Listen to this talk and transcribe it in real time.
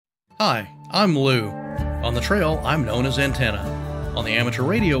Hi, I'm Lou. On the trail, I'm known as Antenna. On the amateur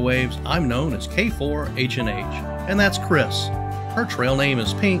radio waves, I'm known as K4HNH, and that's Chris. Her trail name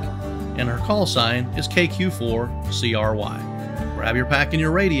is Pink, and her call sign is KQ4CRY. Grab your pack and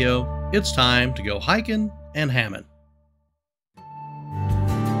your radio. It's time to go hiking and hamming.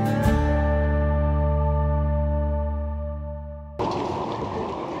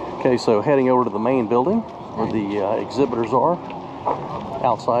 Okay, so heading over to the main building where the exhibitors are.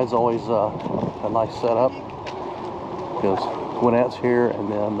 Outside's always a nice setup because Gwinnett's here,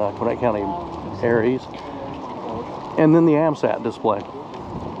 and then Gwinnett County Aries, and then the AMSAT display.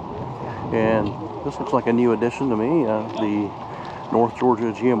 And this looks like a new addition to me. The North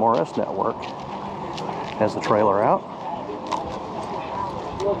Georgia GMRS network has the trailer out.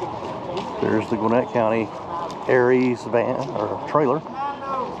 There's the Gwinnett County Aries van or trailer.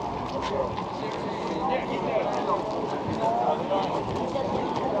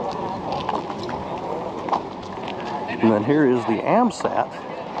 And then here is the AMSAT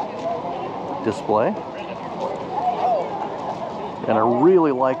display. And I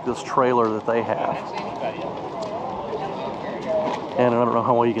really like this trailer that they have. And I don't know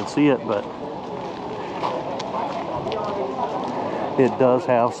how well you can see it, but it does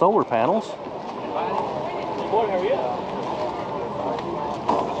have solar panels.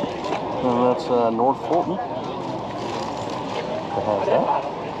 And that's North Fulton. It has that.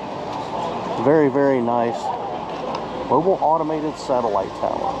 Very, very nice. Mobile automated satellite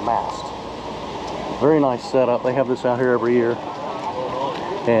tower, mast. Very nice setup. They have this out here every year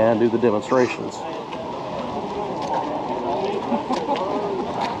and do the demonstrations.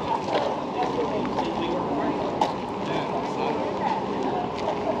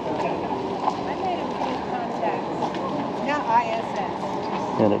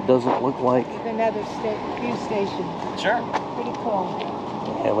 And it doesn't look like another few stations. Sure. Pretty cool.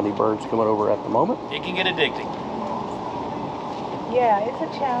 Don't have any birds coming over at the moment. It can get addicting. Yeah, it's a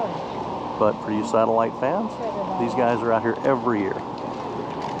challenge. But for you satellite fans, these guys are out here every year.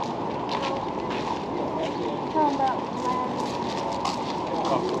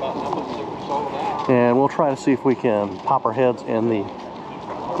 And we'll try to see if we can pop our heads in the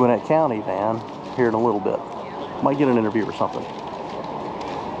Gwinnett County van here in a little bit. Might get an interview or something.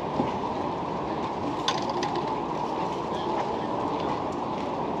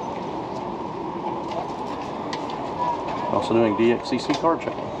 Also doing DXCC card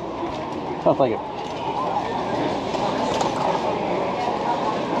checking. Oh, thank you.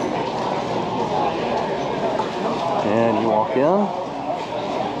 And you walk in,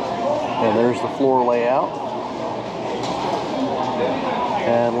 and there's the floor layout.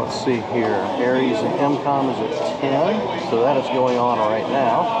 And let's see here, Aries and MCOM is at 10, so that is going on right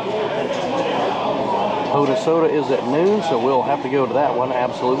now. Hoda Soda is at noon, so we'll have to go to that one,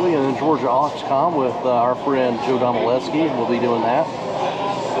 absolutely. And then Georgia Oxcom with our friend Joe Domaleski will be doing that.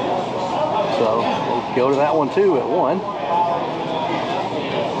 So we'll go to that one too at 1.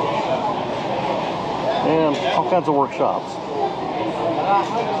 And all kinds of workshops.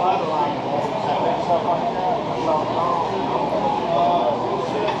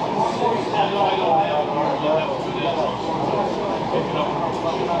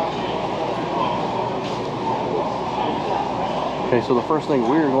 Okay, so the first thing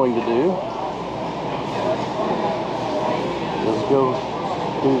we're going to do is go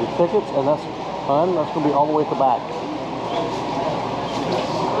do the tickets, and that's fun. That's going to be all the way at the back.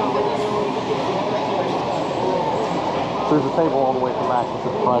 There's a table all the way at the back with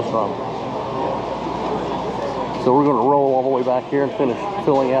the prize drum. So we're going to roll all the way back here and finish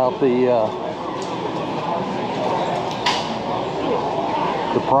filling out the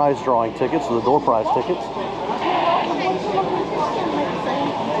prize drawing tickets, the door prize tickets.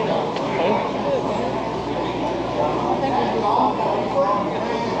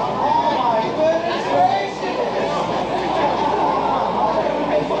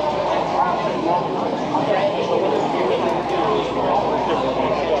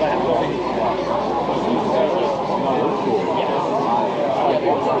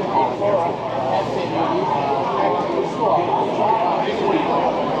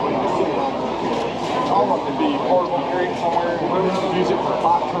 Use it for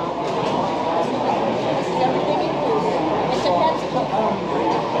pot turn.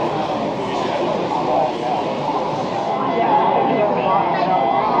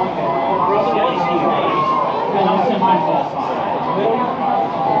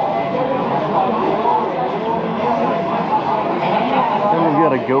 Then we've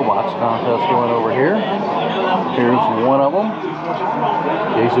got a Go Box contest going over here. Here's one of them.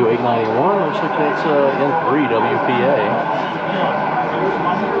 Yaesu 891. Looks like that's N3 WPA.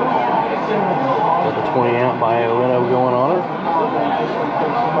 Got the 20 amp Bio going on it.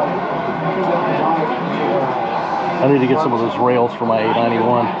 I need to get some of those rails for my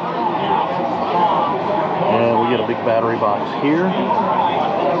 891. And we get a big battery box here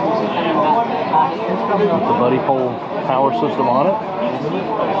with the buddy pole power system on it.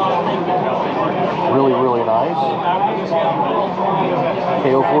 Really, really nice.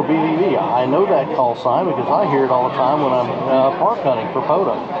 KO4BVV. I know that call sign because I hear it all the time when I'm park hunting for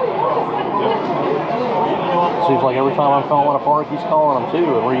POTA. Seems like every time I'm calling a park, he's calling them too,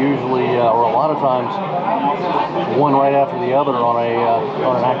 and we're usually, or a lot of times, one right after the other on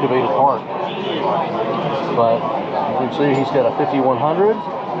an activated park. But you can see he's got a 5100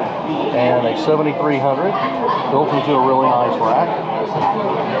 and a 7300 built into a really nice rack.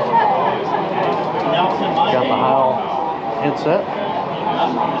 Got the Howl headset.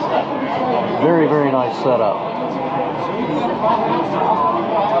 Very, very nice setup.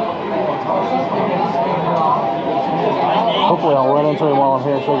 Hopefully I'll run into him while I'm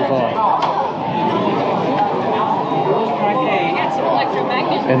here and shake his hand.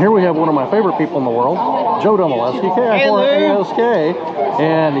 And here we have one of my favorite people in the world, Joe Domaleski, KI4ASK,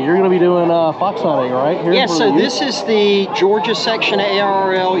 and you're going to be doing fox hunting, right? Here yes, so this is the Georgia section of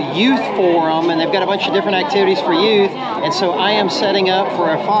ARRL Youth Forum, and they've got a bunch of different activities for youth, and so I am setting up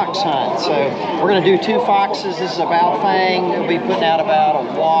for a fox hunt. So we're going to do 2 foxes. This is a Balfang. We'll be putting out about a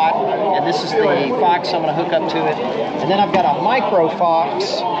watt, and this is the fox I'm going to hook up to it. And then I've got a micro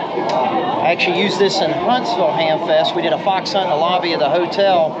fox. I actually used this in Huntsville Hamfest. We did a fox hunt in the lobby of the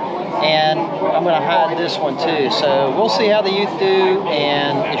hotel, and I'm going to hide this one too. So we'll see how the youth do,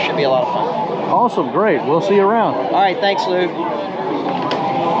 and it should be a lot of fun. Awesome, great. We'll see you around. All right, thanks, Lou. Good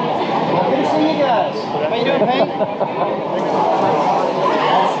to see you guys. How you doing, Pete?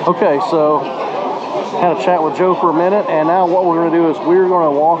 Okay, so had a chat with Joe for a minute, and now what we're going to do is we're going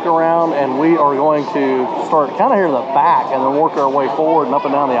to walk around and we are going to start kind of here in the back and then work our way forward and up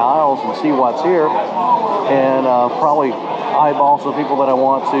and down the aisles and see what's here, and probably eyeball some people that I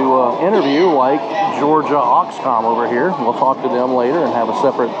want to interview, like Georgia Oxcom over here. We'll talk to them later and have a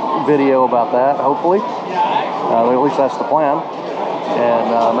separate video about that, hopefully. At least that's the plan. And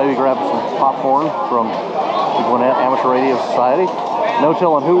maybe grab some popcorn from the Gwinnett Amateur Radio Society. No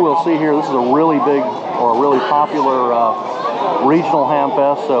telling who we'll see here. This is a really big or a really popular regional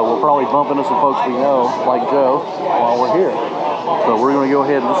hamfest, so we'll probably bump into some folks we know, like Joe, while we're here. So we're going to go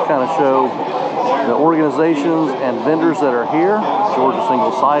ahead and just kind of show the organizations and vendors that are here. Georgia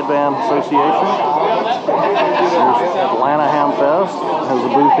Single Sideband Association. There's Atlanta Hamfest has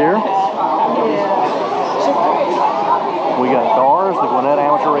a booth here. We got DARS, the Gwinnett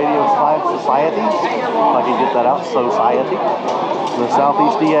Amateur Radio Society. If I can get that out, Society. The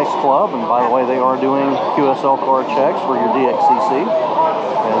Southeast DX Club, and by the way, they are doing QSL card checks for your DXCC.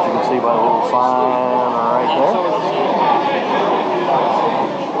 As you can see by the little sign right there.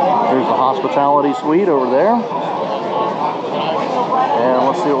 There's the hospitality suite over there. And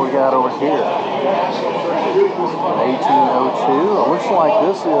let's see what we got over here. 1802. It looks like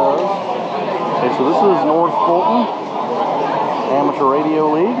this is... Okay, so this is North Fulton Amateur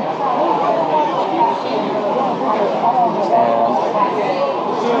Radio League. And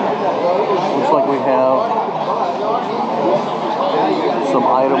looks like we have some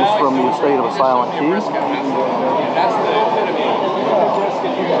items from the estate of a Silent Key.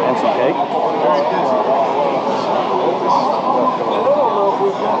 And some cake.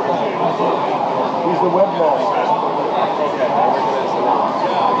 He's the web boss.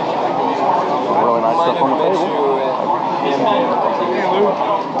 Really nice stuff on the table.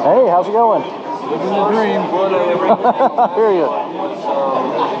 Hey, how's it going? Living the dream. I hear you.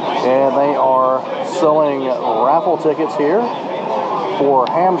 And they are selling raffle tickets here for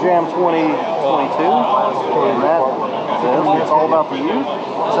Ham Jam 2022. And that says it's all about the youth.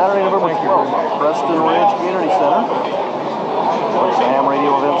 Saturday, November 12th, Preston Ridge Community Center. There's the Ham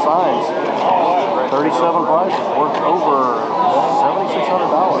Radio event signs. 37 prizes worth over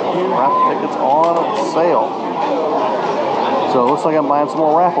 $7,600. Raffle tickets on sale. So it looks like I'm buying some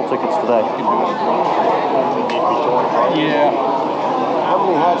more raffle tickets today. Yeah. How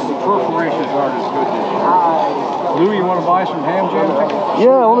many hats the perforations aren't as good as Lou, you want to buy some Ham Jam tickets?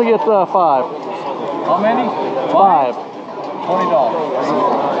 Yeah, let me get 5. How many? 5. $20.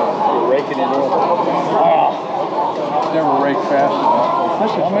 You're raking it in. Wow. Never rake fast enough.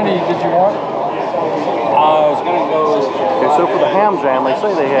 How many did you want? I was going to go... Okay, so for the Ham Jam, they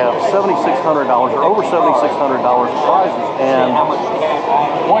say they have $7,600 or over $7,600 in prizes, and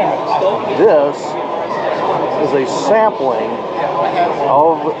this is a sampling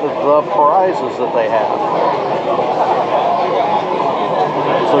of the prizes that they have.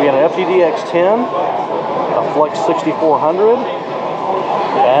 So we got an FTDX10, a Flex 6400,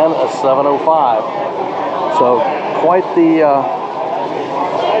 and a 705. So quite the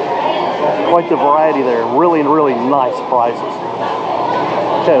variety there. Really, really nice prices.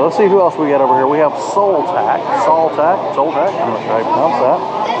 Okay, let's see who else we got over here. We have Soltac. Soltac. I'm not sure how you pronounce that.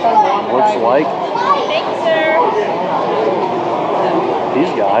 Looks like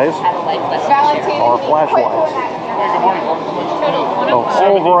these guys are flashlights. Oh,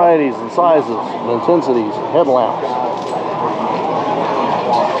 all varieties and sizes and intensities, headlamps.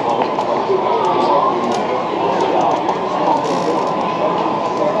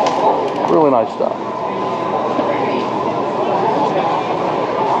 Really nice stuff.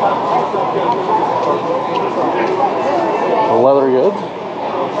 Leather goods.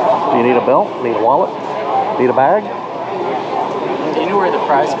 Do you need a belt? Need a wallet? Need a bag? Do you know where the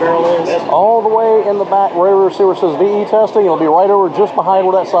prize barrel is? All the way in the back, wherever it says VE testing, it'll be right over just behind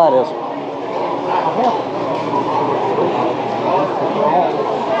where that sign is.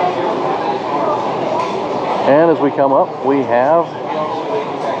 And as we come up, we have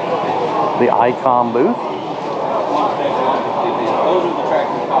the ICOM booth.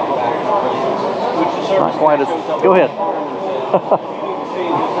 Not quite as, go ahead.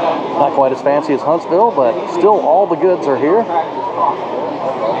 Not quite as fancy as Huntsville, but still all the goods are here.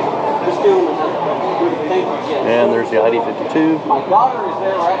 And there's the ID52. My daughter is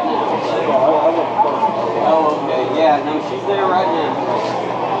there right now. Oh, okay. Yeah, no, she's there right now.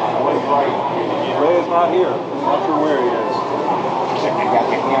 Ray's not here. Not sure where he is. You got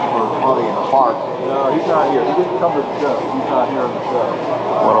the camper party in the park. No, he's not here. He didn't come to the show. He's not here on the show.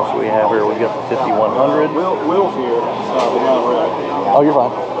 What else do we have here? We've got the 5100. Will's here, but not Ray. Oh, you're fine.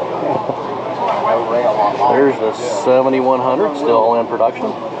 There's the 7100, still in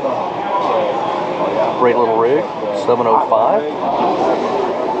production. Great little rig. 705.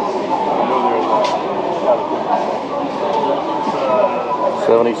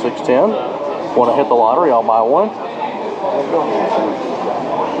 7610. Want to hit the lottery? I'll buy one.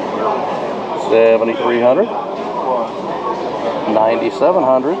 7300.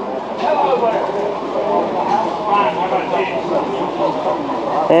 9700.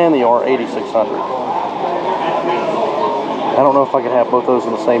 And the R8600. I don't know if I could have both those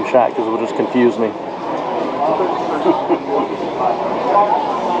in the same shot because it would just confuse me.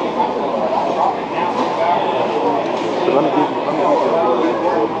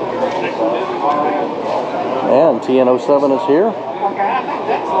 And TN07 is here.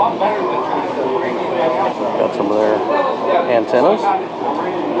 Got some of their antennas.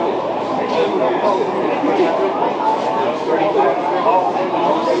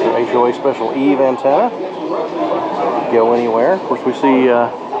 The HOA Special Eve antenna. Go anywhere. Of course, we see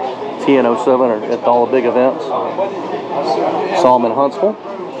TN07 at all the big events. Saw them in Huntsville,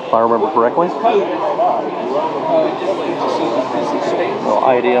 if I remember correctly. No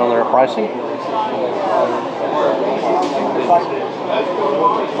idea on their pricing.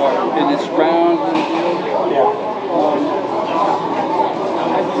 And it's round.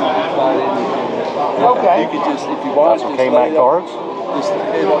 Okay. You could just, if you Got want, some just K-Mac lay it up. cards. Just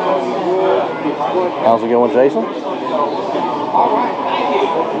head up. How's it going, Jason?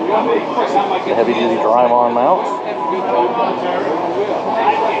 The heavy-duty drive-on mounts.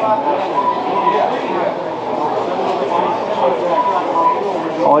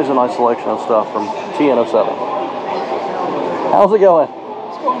 Always a nice selection of stuff from TN07. How's it going?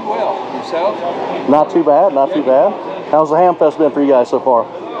 It's going well. Yourself? Not too bad, not too bad. How's the Hamfest been for you guys so far?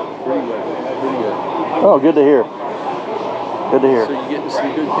 Pretty good. Pretty good. Oh, good to hear. Good to hear. So you getting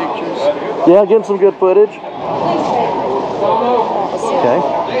some good pictures? Yeah, getting some good footage. Okay.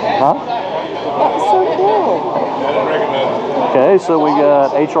 Huh? That was so cool. Okay, so we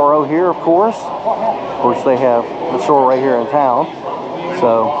got HRO here, of course. Of course, they have the store right here in town.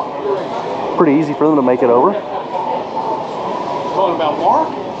 So, pretty easy for them to make it over. Talking about Mark?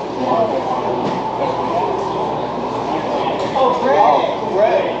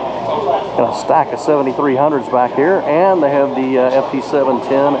 Got a stack of 7300s back here, and they have the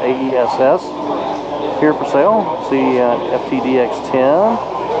FT710 AESS here for sale. See FTDX10,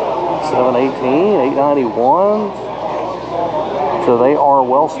 718, 891. So they are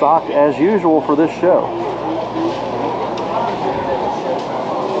well stocked as usual for this show.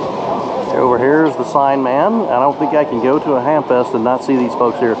 Over here is the sign man. I don't think I can go to a Hamfest and not see these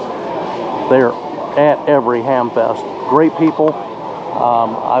folks here. They're at every Hamfest. Great people.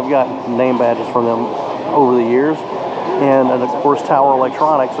 I've got name badges from them over the years. And of course, Tower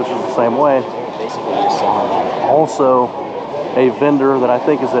Electronics, which is the same way. Also a vendor that I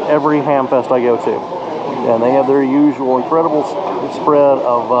think is at every Hamfest I go to. And they have their usual incredible spread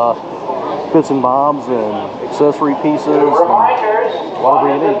of bits and bobs and accessory pieces. Reminders,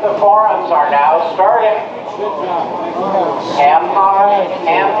 the forums are now starting. Ham-Pod,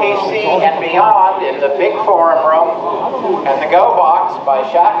 Ham-PC, and beyond in the big forum room, and the Go Box by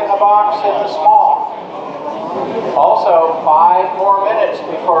Shack in the Box in the small. Also, 5 more minutes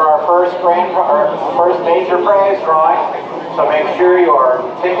before our first major prize drawing, so make sure your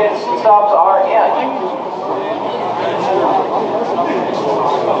tickets and subs are in.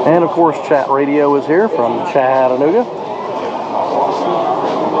 And of course, Chat Radio is here from Chattanooga.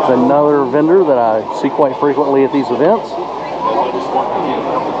 It's another vendor that I see quite frequently at these events.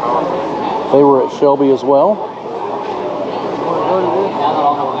 They were at Shelby as well.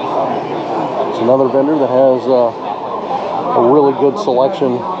 It's another vendor that has a really good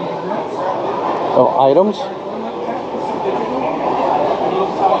selection of items.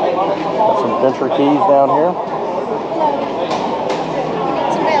 Got some venture keys down here.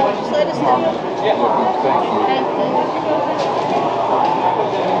 Just let us know.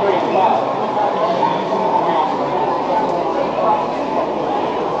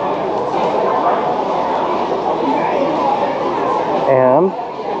 And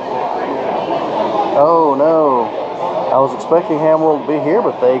oh no, I was expecting Hamworld to be here,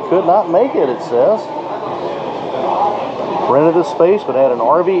 but they could not make it, it says. Rented this space, but had an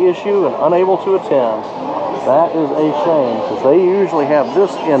RV issue and unable to attend. That is a shame, because they usually have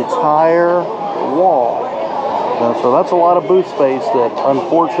this entire wall. So that's a lot of booth space that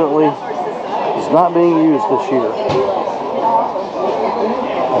unfortunately is not being used this year.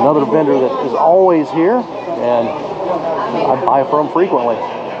 Another vendor that is always here, and I buy from frequently.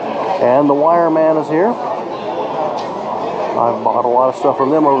 And the Wire Man is here. I've bought a lot of stuff from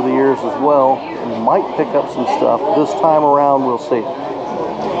them over the years as well. Might pick up some stuff this time around, we'll see.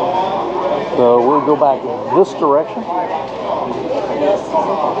 So we'll go back this direction.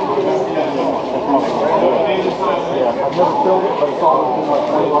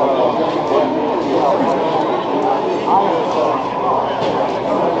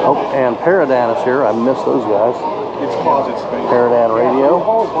 Oh, and Paradan is here. I miss those guys. Paradan Radio.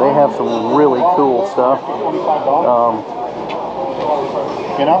 They have some really cool stuff.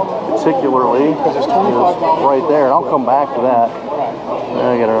 Particularly is right there, and I'll come back to that.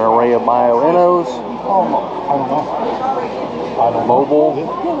 I got an array of Bio-Innos, mobile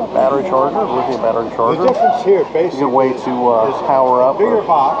battery charger, lithium battery charger. The difference here, basically, good way to power up or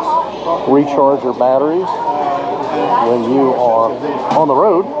recharge your batteries when you are on the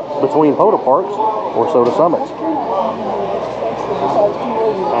road between photo parks or soda summits.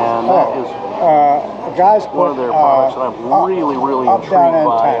 And that is guys one of their products that I'm really intrigued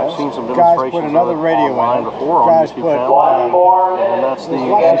by. I've seen some demonstrations of it online before on YouTube channel, and that's the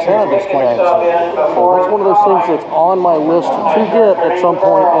antenna disconnect. So that's one of those things that's on my list to get at some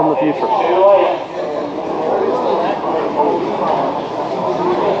point in the future.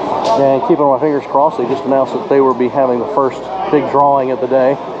 And keeping my fingers crossed, they just announced that they will be having the first big drawing of the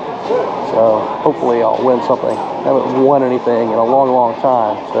day. So hopefully I'll win something. I haven't won anything in a long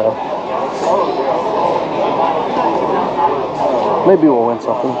time, so maybe we'll win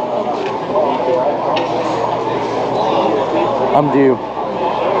something. I'm due.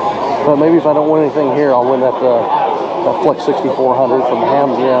 But maybe if I don't win anything here, I'll win that Flex 6400 from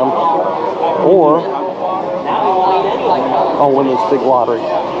Ham Jam. Or I'll win this big lottery.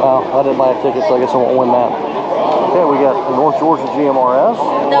 Well, I didn't buy a ticket, so I guess I won't win that. Okay, we got the North Georgia GMRS.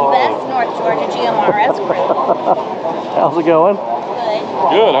 The best North Georgia GMRS group. How's it going?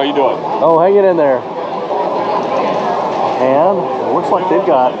 Good. Good, how you doing? Oh, hanging in there. And it looks like they've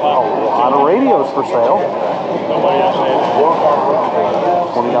got a lot of radios for sale. $20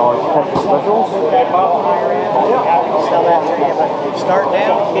 tech specials. Sell that to you, but start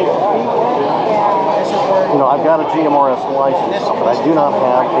down. You know, I've got a GMRS license, but I do not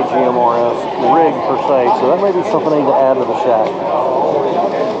have a GMRS rig per se, so that may be something I need to add to the shack.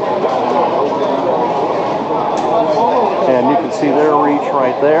 And you can see their reach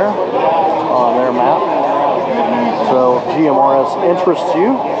right there on their map. So if GMRS interests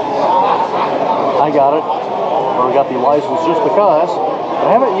you, I got it, or got the license just because.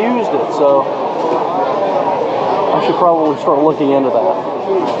 I haven't used it, so I should probably start looking into that.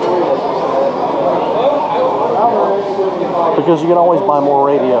 Because you can always buy more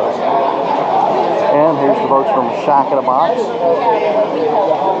radios. And here's the folks from Shack in a Box.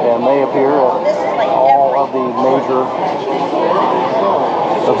 And they appear at all of the major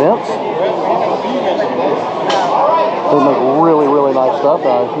events. They make really nice stuff.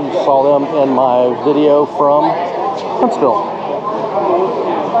 You saw them in my video from Huntsville.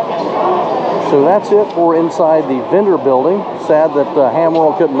 So that's it for inside the vendor building. Sad that Ham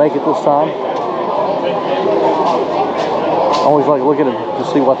World couldn't make it this time. Always like looking to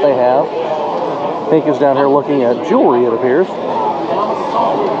see what they have. Pink is down here looking at jewelry, it appears.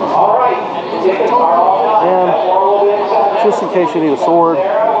 And just in case you need a sword,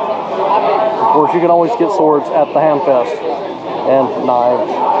 of course, you can always get swords at the Hamfest, and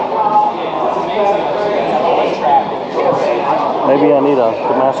knives. Maybe I need a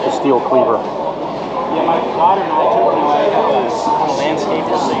Damascus steel cleaver. Yeah, my daughter and I took my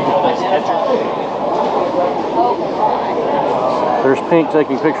landscaper, so you know that's hedger. There's Pink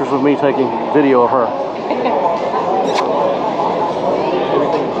taking pictures of me taking video of her.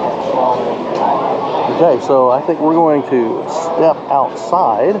 Okay, so I think we're going to step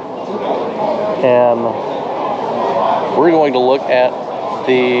outside and we're going to look at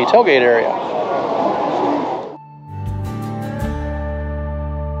the tailgate area.